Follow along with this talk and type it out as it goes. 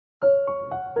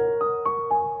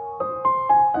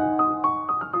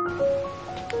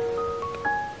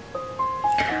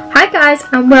guys,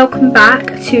 and welcome back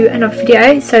to another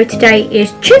video. So today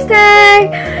is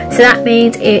Tuesday, so that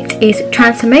means it is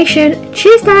Transformation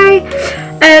Tuesday.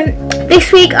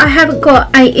 This week I haven't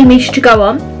got an image to go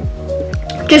on,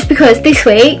 just because this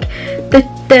week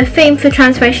the theme for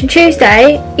Transformation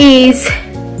Tuesday is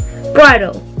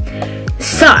bridal.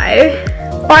 So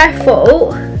I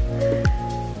thought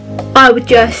I would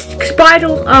just, because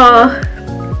bridal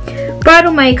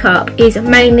makeup is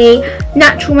mainly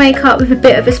natural makeup with a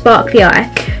bit of a sparkly eye.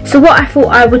 So what I thought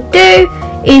I would do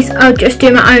is I'll just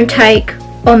do my own take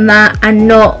on that and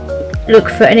not look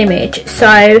for an image.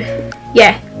 So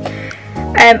yeah,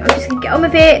 I'm just going to get on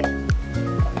with it.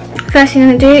 First thing I'm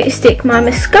going to do is stick my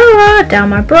mascara down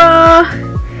my bra.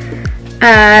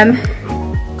 I'm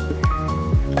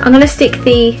going to stick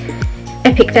the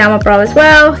Epic down my bra as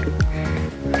well,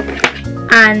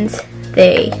 and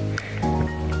the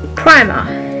primer,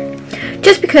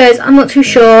 just because I'm not too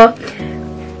sure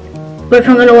whether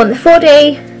I'm going to want the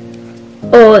 4D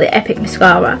or the Epic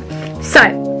mascara. So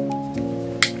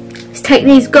let's take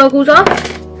these goggles off.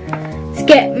 Let's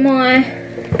get my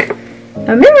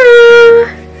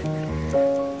mirror.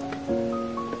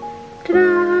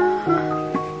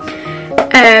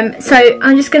 So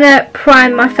I'm just going to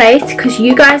prime my face, because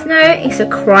you guys know it's a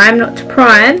crime not to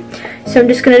prime. So I'm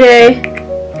just going to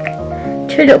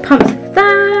do 2 little pumps of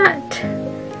that.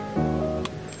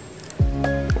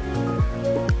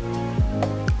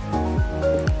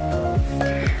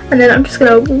 And then I'm just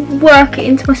going to work it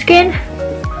into my skin.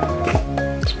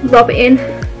 Just rub it in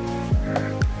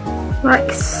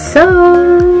like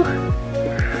so.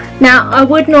 Now I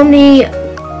would normally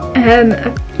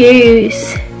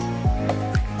use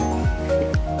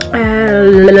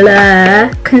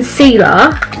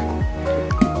concealer,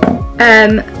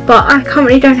 but I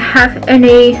currently don't have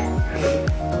any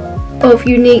of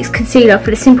Unique's concealer,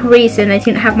 for the simple reason they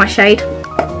didn't have my shade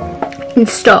in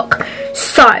stock.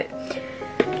 So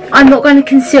I'm not going to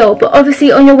conceal, but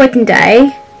obviously on your wedding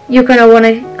day you're going to want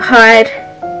to hide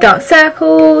dark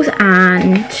circles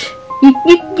and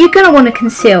you're going to want to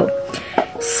conceal.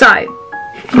 So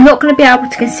you're not going to be able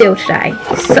to conceal today,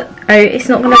 so it's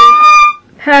not going to be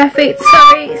perfect.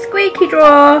 Sorry, squeaky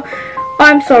drawer,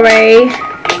 I'm sorry.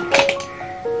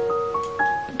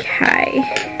 Okay,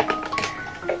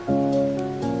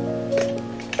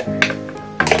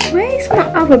 where's my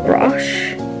other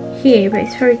brush? Here, but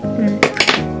it's very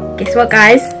guess what,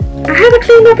 guys, I haven't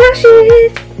cleaned my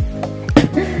brushes.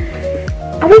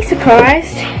 Are we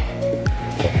surprised?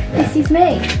 This is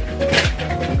me,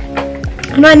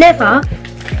 and I never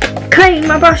clean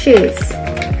my brushes,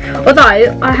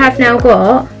 although I have now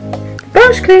got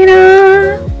brush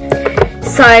cleaner.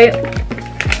 So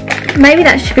maybe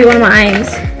that should be one of my aims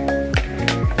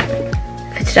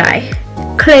for today,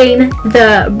 clean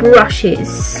the brushes.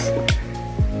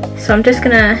 So I'm just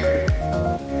gonna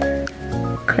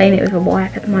clean it with a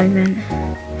wipe at the moment,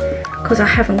 because I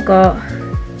haven't got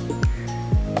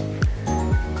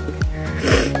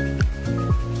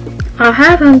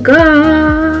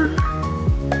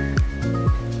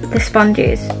the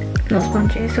sponges, not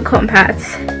sponges, the cotton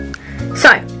pads. So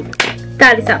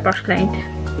that is that brush cleaned.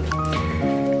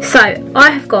 So I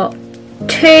have got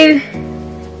 2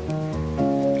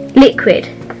 liquid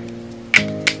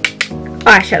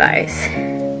eyeshadows.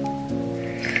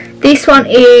 This one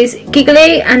is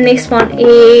Giggly and this one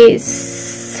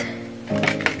is,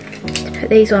 to put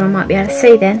these on I might be able to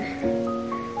see then.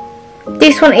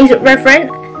 This one is Reverent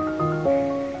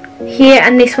here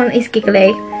and this one is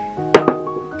Giggly.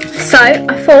 So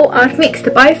I thought I'd mix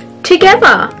the both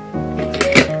together.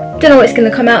 Don't know what it's going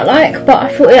to come out like, but I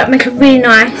thought that would make a really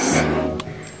nice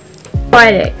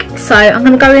eye look. So I'm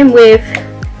going to go in with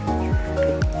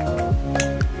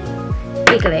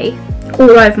Giggly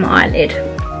all over my eyelid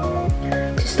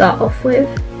to start off with.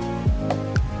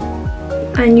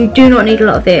 And you do not need a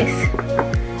lot of this.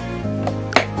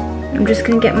 I'm just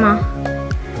going to get my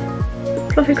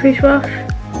fluffy crease brush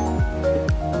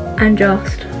and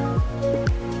just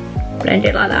blend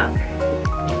it like that,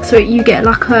 so you get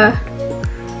like a,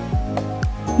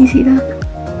 you see that,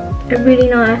 a really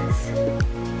nice,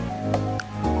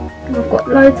 and I've got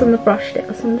loads on the brush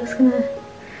still, so I'm just gonna,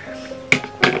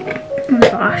 on the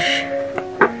brush,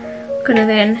 I'm gonna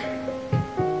then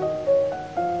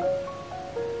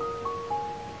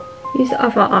use the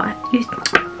other eye,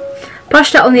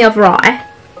 brush that on the other eye,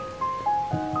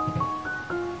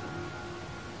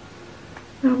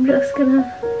 and I'm just gonna,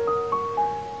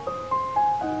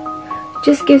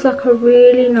 just gives like a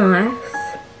really nice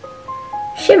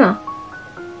shimmer,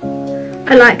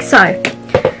 like so.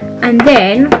 And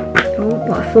then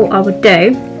what I thought I would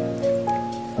do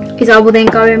is I will then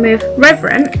go in with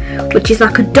Reverent, which is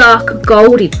like a dark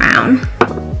goldy brown,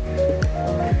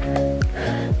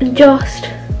 and just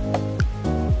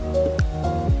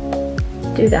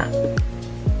do that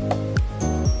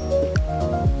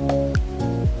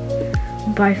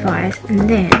on both eyes. And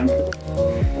then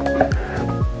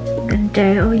I'm going to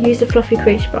do, I'll use the fluffy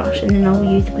crease brush, and then I'll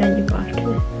use the blending brush to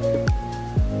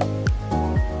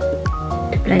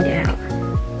blend it out.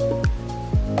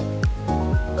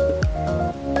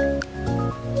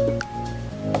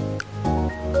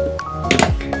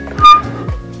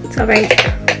 Sorry.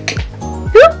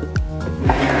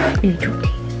 Really dropped it.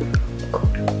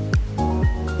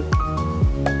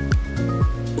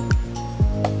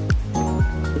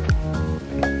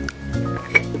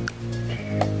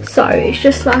 So it's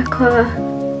just like a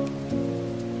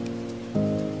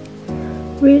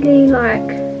really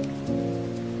like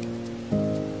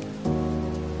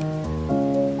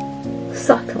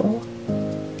subtle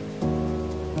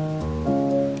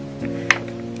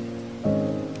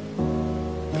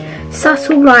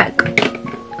like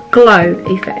glow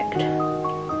effect.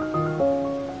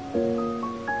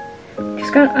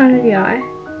 Just going under the eye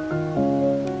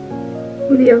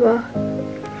with the other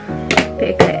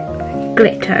bit of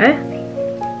glitter.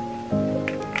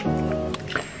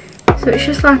 So it's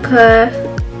just like a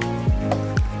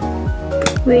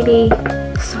really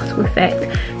subtle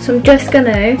effect. So I'm just going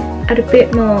to add a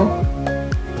bit more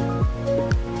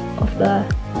of the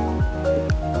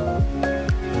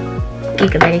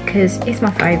giggly because it's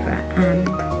my favourite, and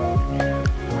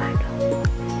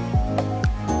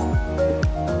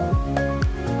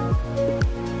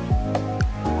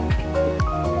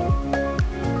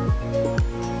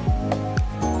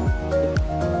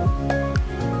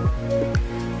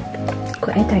got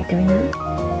a headache doing that.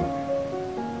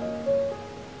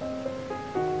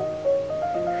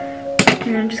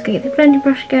 And I'm just going to get the blending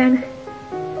brush again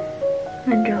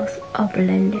and just I'll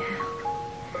blend it out.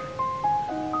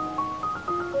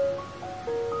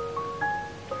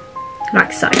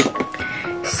 Like so.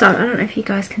 So I don't know if you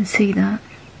guys can see that.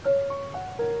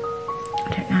 I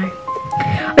don't know.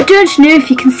 I don't know if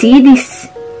you can see this.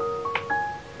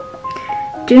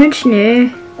 Don't know.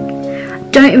 I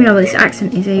don't even know what this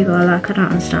accent is either. Like, I don't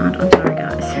understand. I'm sorry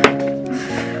guys.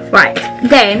 Right,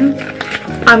 then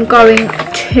I'm going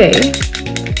to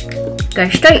go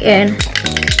straight in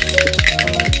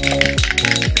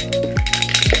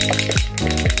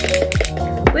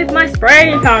with my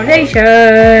spray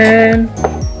foundation.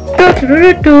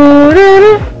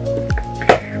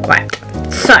 Right,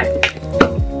 so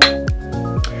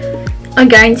I'm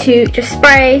going to just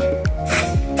spray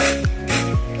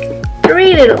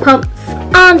 3 little pumps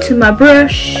onto my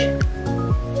brush,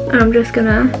 and I'm just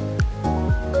gonna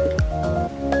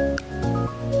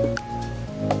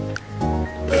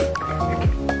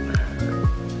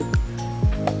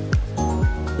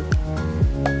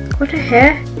got a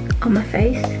hair on my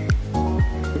face.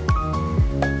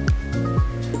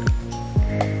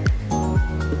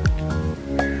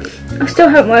 I still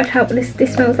haven't worked out what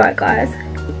this smells like, guys.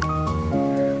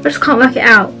 I just can't work it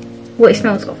out what it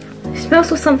smells of. It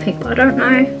smells of something, but I don't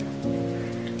know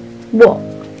what.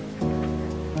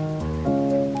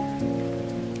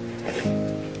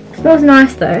 It smells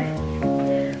nice though,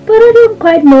 but I don't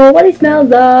quite know what it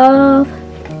smells of.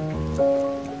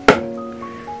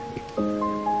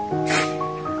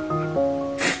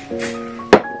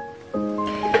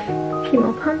 A few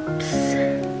more pumps.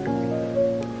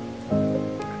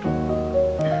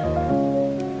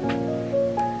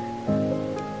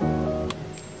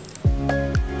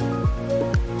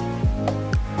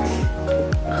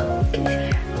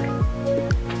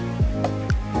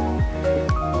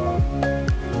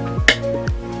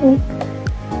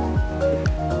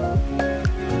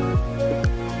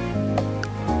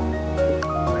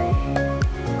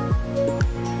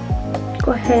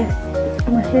 Got hair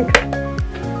on my head.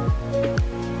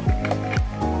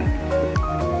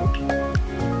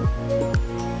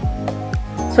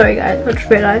 Sorry guys, I just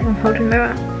realised I'm holding the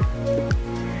mirror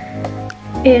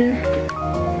in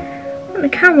on the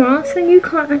camera, so you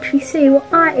can't actually see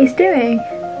what eye is doing.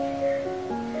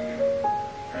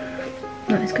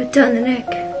 No, let's go down the neck.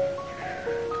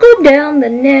 Go down the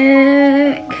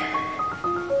neck.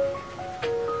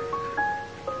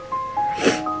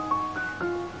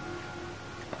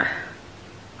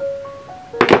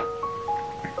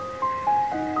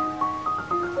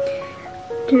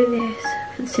 Do this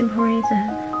for the simple reason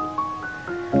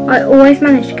I always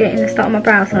manage to get in the start of my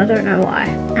brows, and I don't know why.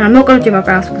 And I'm not going to do my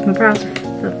brows because my brows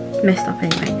are messed up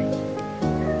anyway.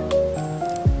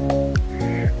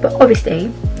 But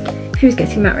obviously, if you was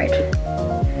getting married,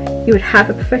 you would have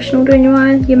a professional doing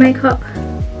your makeup.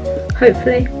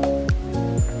 hopefully.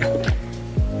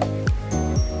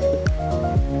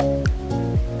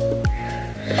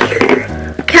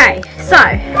 Okay, so,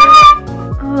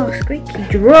 oh, squeaky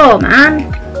drawer,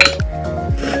 man.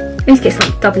 Let's get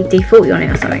some WD-40 on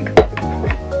it or something.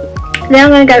 Then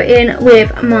I'm going to go in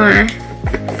with my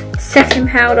setting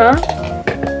powder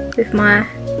with my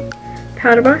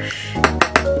powder brush.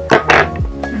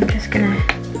 I'm just going to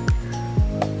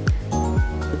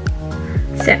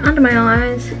set under my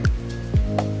eyes.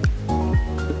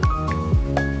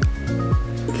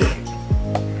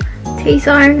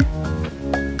 T-zone.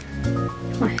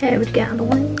 My hair would get out of the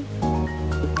way.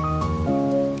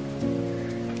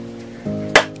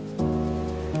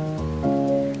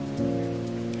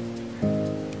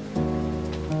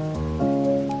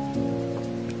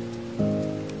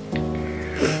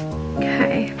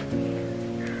 Okay.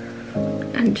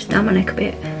 And just down my neck a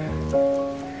bit.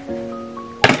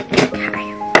 Okay.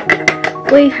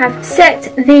 We have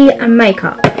set the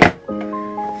makeup.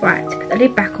 Right, put the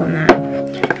lid back on that.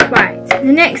 Right,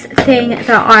 the next thing that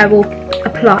I will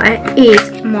apply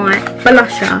is my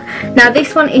blusher. Now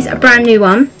this one is a brand new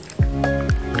one.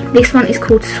 This one is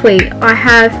called Sweet.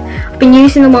 I've been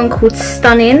using the one called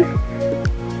Stunning,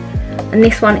 and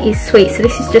this one is Sweet. So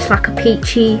this is just like a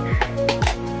peachy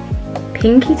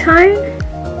pinky tone.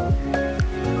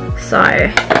 So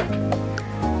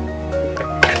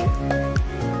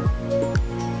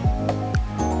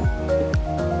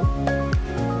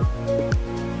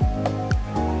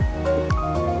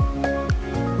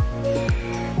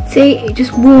see, it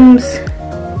just warms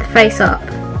the face up.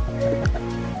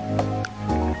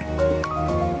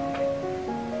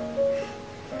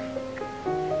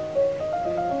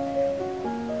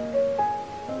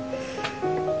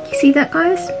 You see that,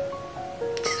 guys?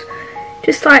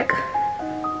 Just like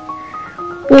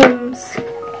warms,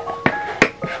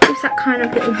 gives that kind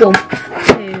of little warmth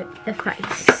to the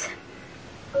face.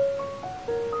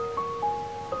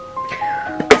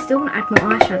 I still want to add more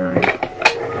eyeshadow.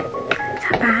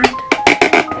 Bad.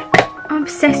 I'm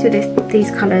obsessed with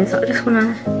these colours. I just want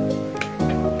to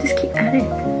just keep adding.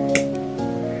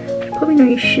 Probably know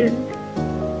you shouldn't,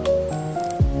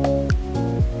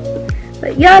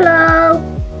 but YOLO.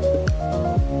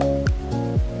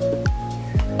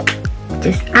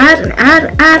 Just add and add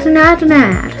and add and add and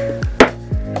add.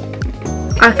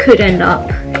 I could end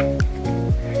up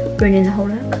ruining the whole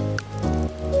look.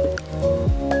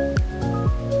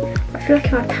 I feel like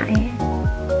if I pat it,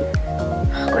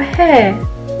 I've got hair.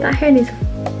 That hair needs to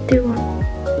do one.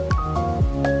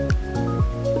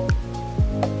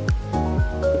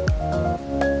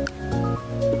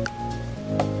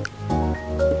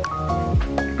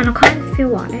 And I kind of feel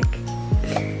like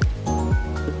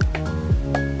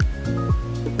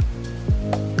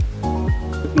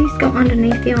it needs to go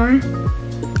underneath the eye.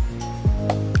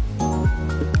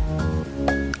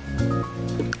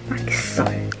 Like so.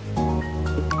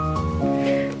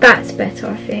 That's better,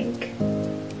 I think.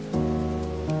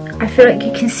 I feel like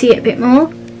you can see it a bit more.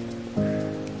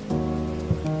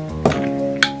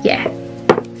 Yeah.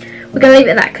 We're going to leave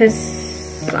it at that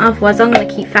because otherwise I'm going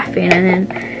to keep faffing and then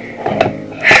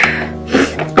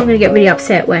I'm going to get really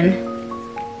upset when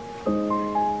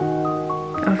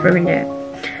I've ruined it.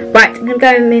 Right, I'm going to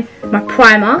go in with my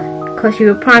primer because you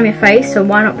will prime your face, so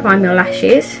why not prime your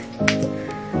lashes?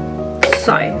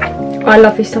 So, I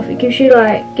love this stuff. It gives me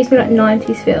like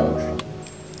 90s feels.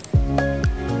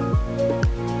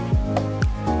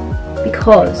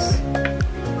 Because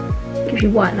it gives you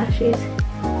white lashes.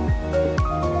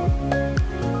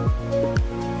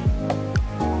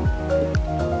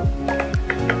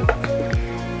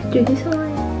 Do this eye.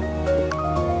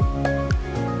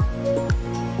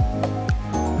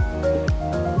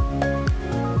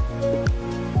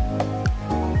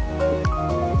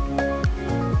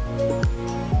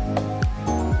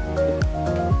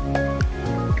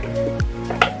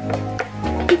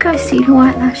 You guys see the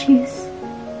white lashes?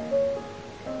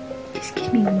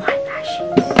 White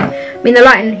lashes. I mean, the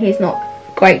lighting here is not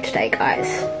great today, guys,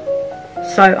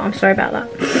 so I'm sorry about that,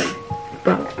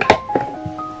 but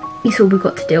it's all we've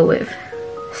got to deal with.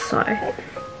 So I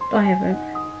haven't.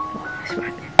 Oh, that's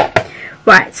right.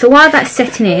 Right. So while that's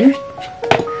setting in,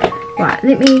 right,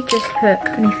 let me just put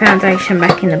any foundation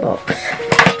back in the box.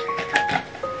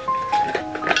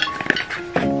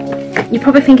 You're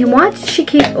probably thinking, why did she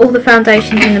keep all the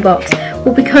foundations in the box?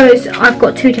 Well, because I've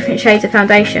got two different shades of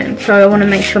foundation, so I want to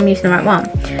make sure I'm using the right one.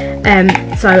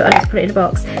 So I just put it in the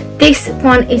box. This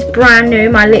one is brand new,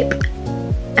 my lip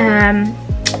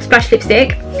splash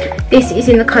lipstick. This is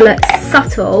in the colour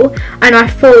Subtle, and I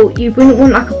thought you wouldn't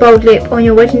want like a bold lip on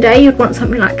your wedding day, you'd want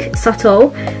something like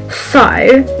subtle. So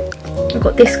I've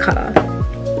got this colour.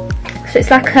 So it's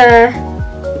like a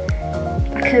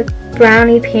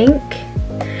brownie pink.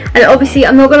 And obviously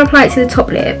I'm not going to apply it to the top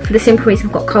lip for the simple reason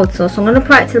I've got cold sore. So I'm going to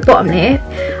apply it to the bottom lip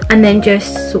and then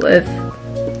just sort of,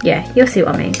 yeah, you'll see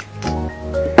what I mean.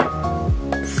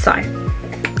 So.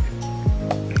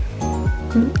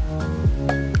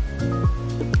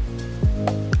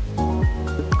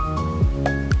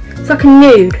 It's like a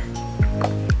nude.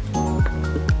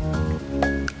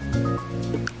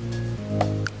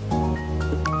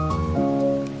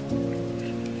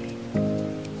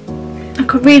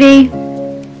 Like a really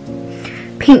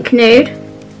pink nude,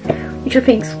 which I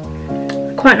think's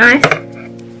quite nice.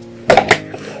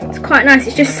 It's quite nice.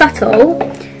 It's just subtle,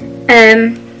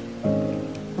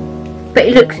 but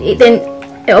it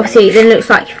obviously looks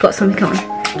like you've got something on.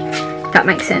 If that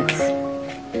makes sense,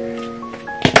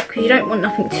 because you don't want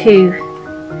nothing too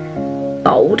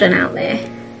bold and out there,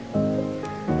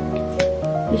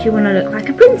 because you want to look like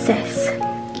a princess.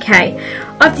 Okay,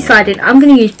 I've decided I'm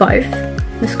going to use both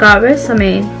mascaras. I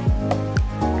mean,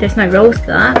 there's no rules to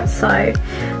that, so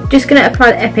I'm just going to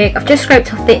apply the Epic. I've just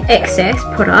scraped off the excess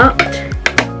product.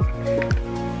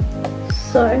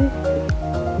 So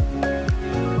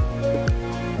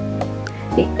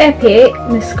the Epic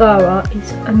mascara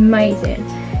is amazing.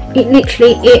 It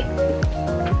literally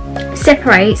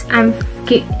separates and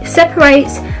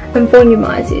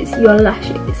volumizes your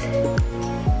lashes,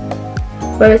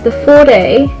 whereas the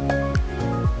 4D,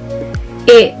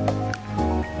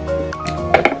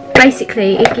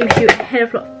 basically it gives you a hell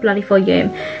of a lot of bloody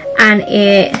volume, and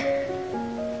it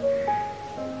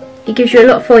gives you a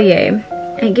lot of volume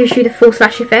and it gives you the full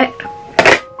slash effect,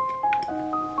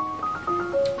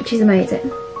 which is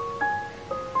amazing.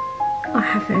 I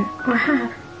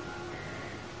have.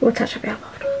 We'll touch up it up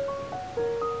after.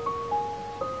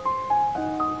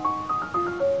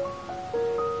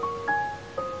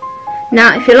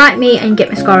 Now if you're like me and you get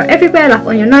mascara everywhere, like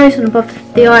on your nose and above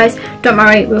the eyes, don't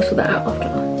worry, we'll sort that out after.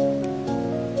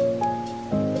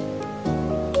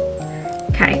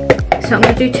 Okay, so I'm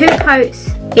going to do 2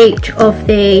 coats each of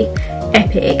the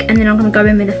Epic, and then I'm going to go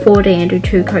in with the 4D and do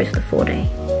 2 coats of the 4D.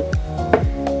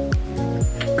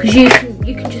 Because you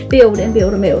can just build and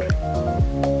build and build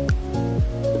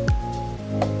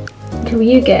until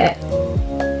you get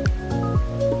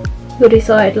your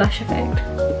desired lash effect.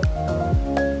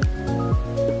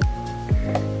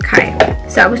 Okay,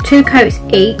 so that was 2 coats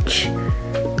each.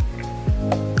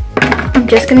 I'm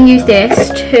just going to use this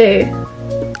to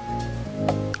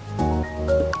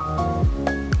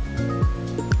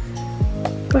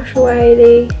brush away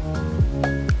the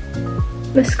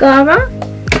mascara,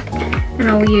 and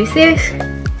I will use this.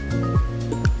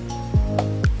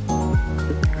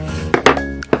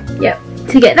 Yep,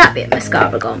 to get that bit of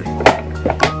mascara gone.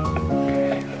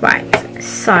 Right,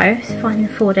 so let's find the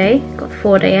 4D. Got the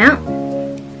 4D out.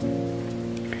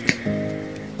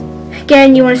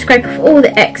 Again, you want to scrape off all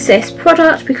the excess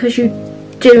product because you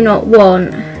do not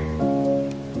want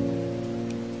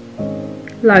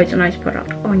loads and loads of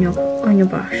product on your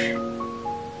brush,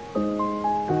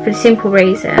 for the simple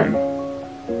reason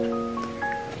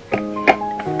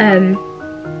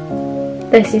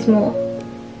less is more.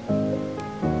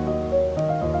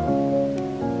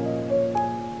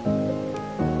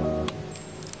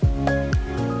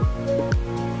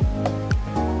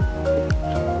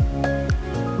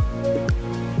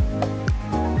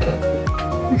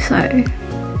 So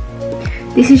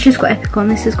this has just got Epic on.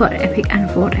 This has got Epic and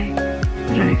 4D.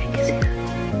 I don't know if you can see that.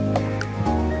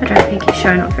 I don't think it's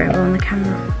showing up very well on the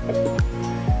camera.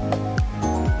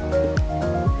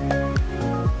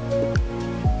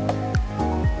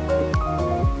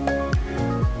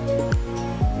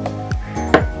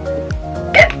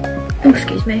 Oh,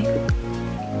 excuse me.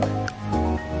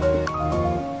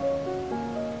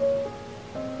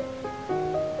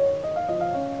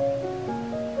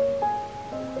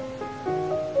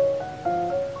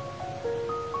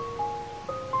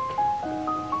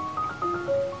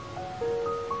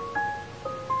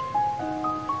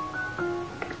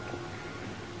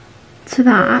 So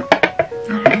that, I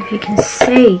don't know if you can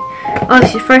see. Oh,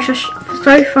 this is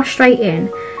so frustrating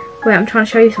where I'm trying to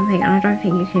show you something and I don't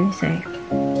think you can see.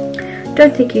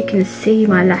 Don't think you can see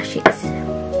my lashes.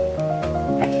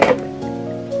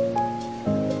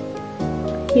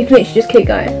 You can literally just keep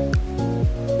going.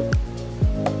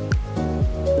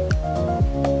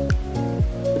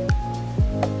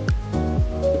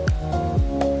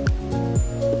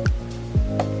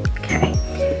 Okay,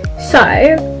 so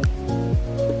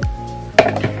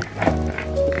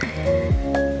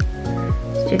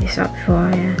let's do this up before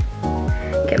I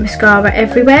get mascara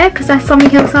everywhere, because that's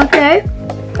something else I'll do.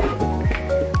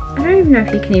 I don't even know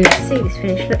if you can even see this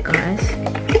finished look, guys.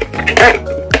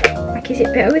 I keep is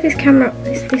it better with this camera,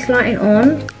 this lighting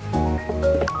on?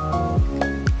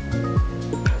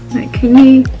 Like, can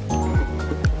you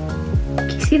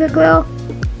see the glow?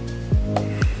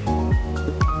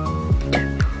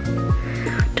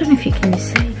 I don't know if you can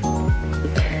see.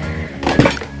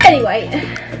 Anyway,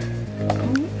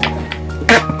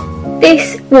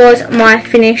 this was my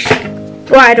finished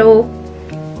bridal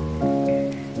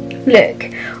look.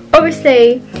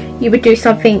 Obviously you would do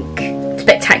something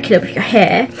spectacular with your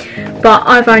hair, but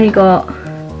I've only got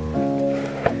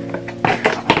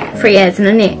 3 hairs and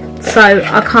a knit, so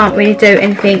I can't really do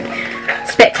anything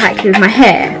spectacular with my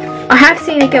hair. I have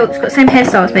seen a girl that's got the same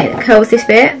hairstyle as me that curls this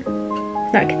bit,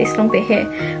 like this long bit here,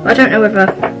 but I don't know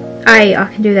whether A, I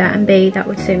can do that, and B, that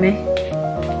would suit me.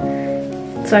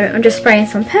 So I'm just spraying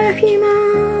some perfume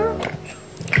up,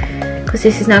 because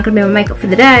this is now going to be my makeup for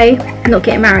the day. I'm not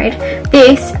getting married.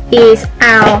 This is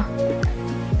our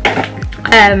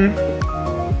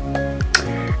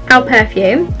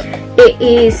perfume. It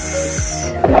is,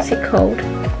 what's it called?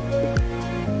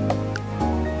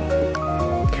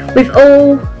 With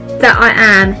All That I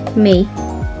Am Me.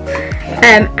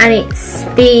 And it's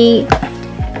the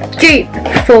dupe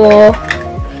for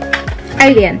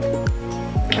Alien.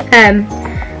 And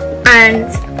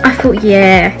I thought,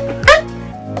 yeah.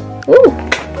 Ooh.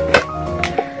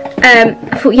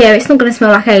 I thought, yeah, it's not going to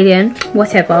smell like Alien.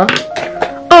 Whatever.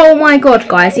 Oh my god,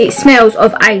 guys, it smells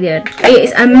of Alien. It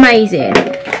is amazing.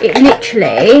 It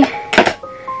literally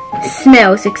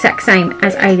smells the exact same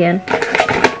as Alien.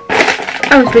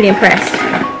 I was really impressed.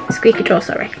 Squeaky jaw,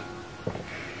 sorry.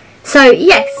 So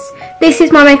yes, this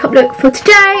is my makeup look for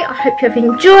today. I hope you have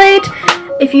enjoyed.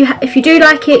 If you do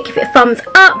like it, give it a thumbs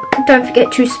up. Don't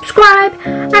forget to subscribe,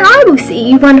 and I will see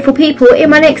you wonderful people in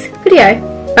my next video.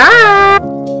 Bye.